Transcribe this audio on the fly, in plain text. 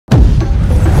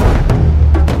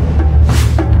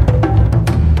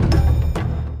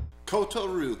Koto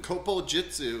Ryu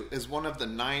Koppojutsu is one of the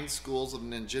 9 schools of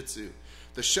ninjutsu.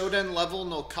 The Shodan level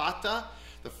no kata,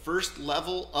 the first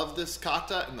level of this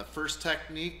kata and the first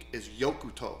technique is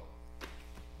Yokuto.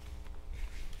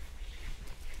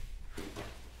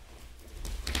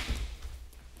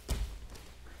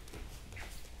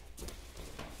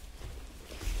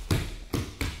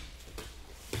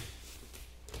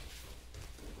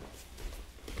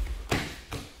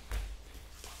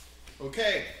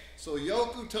 Okay, so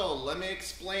Yokuto, let me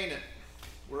explain it.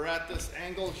 We're at this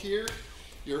angle here.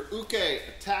 Your uke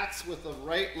attacks with a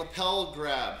right lapel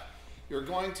grab. You're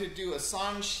going to do a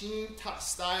sanshin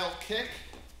style kick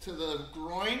to the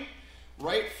groin.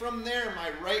 Right from there, my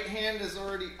right hand is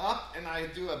already up and I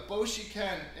do a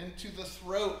bujinkan into the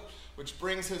throat, which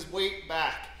brings his weight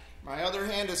back. My other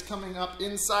hand is coming up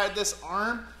inside this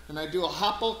arm and I do a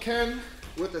happoken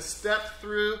with a step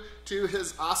through to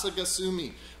his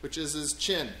asagasumi, which is his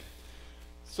chin.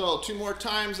 So 2 more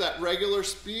times at regular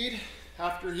speed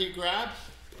after he grabs.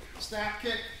 Snap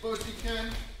kick, bujinkan,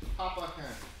 happoken.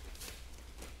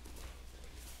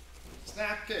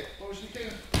 Snap kick,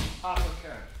 bujinkan,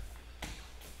 happoken.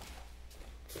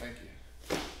 Thank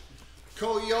you.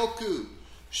 Koyoku,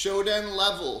 Shodan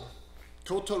level,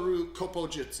 Koto Ryu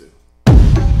Koppojutsu.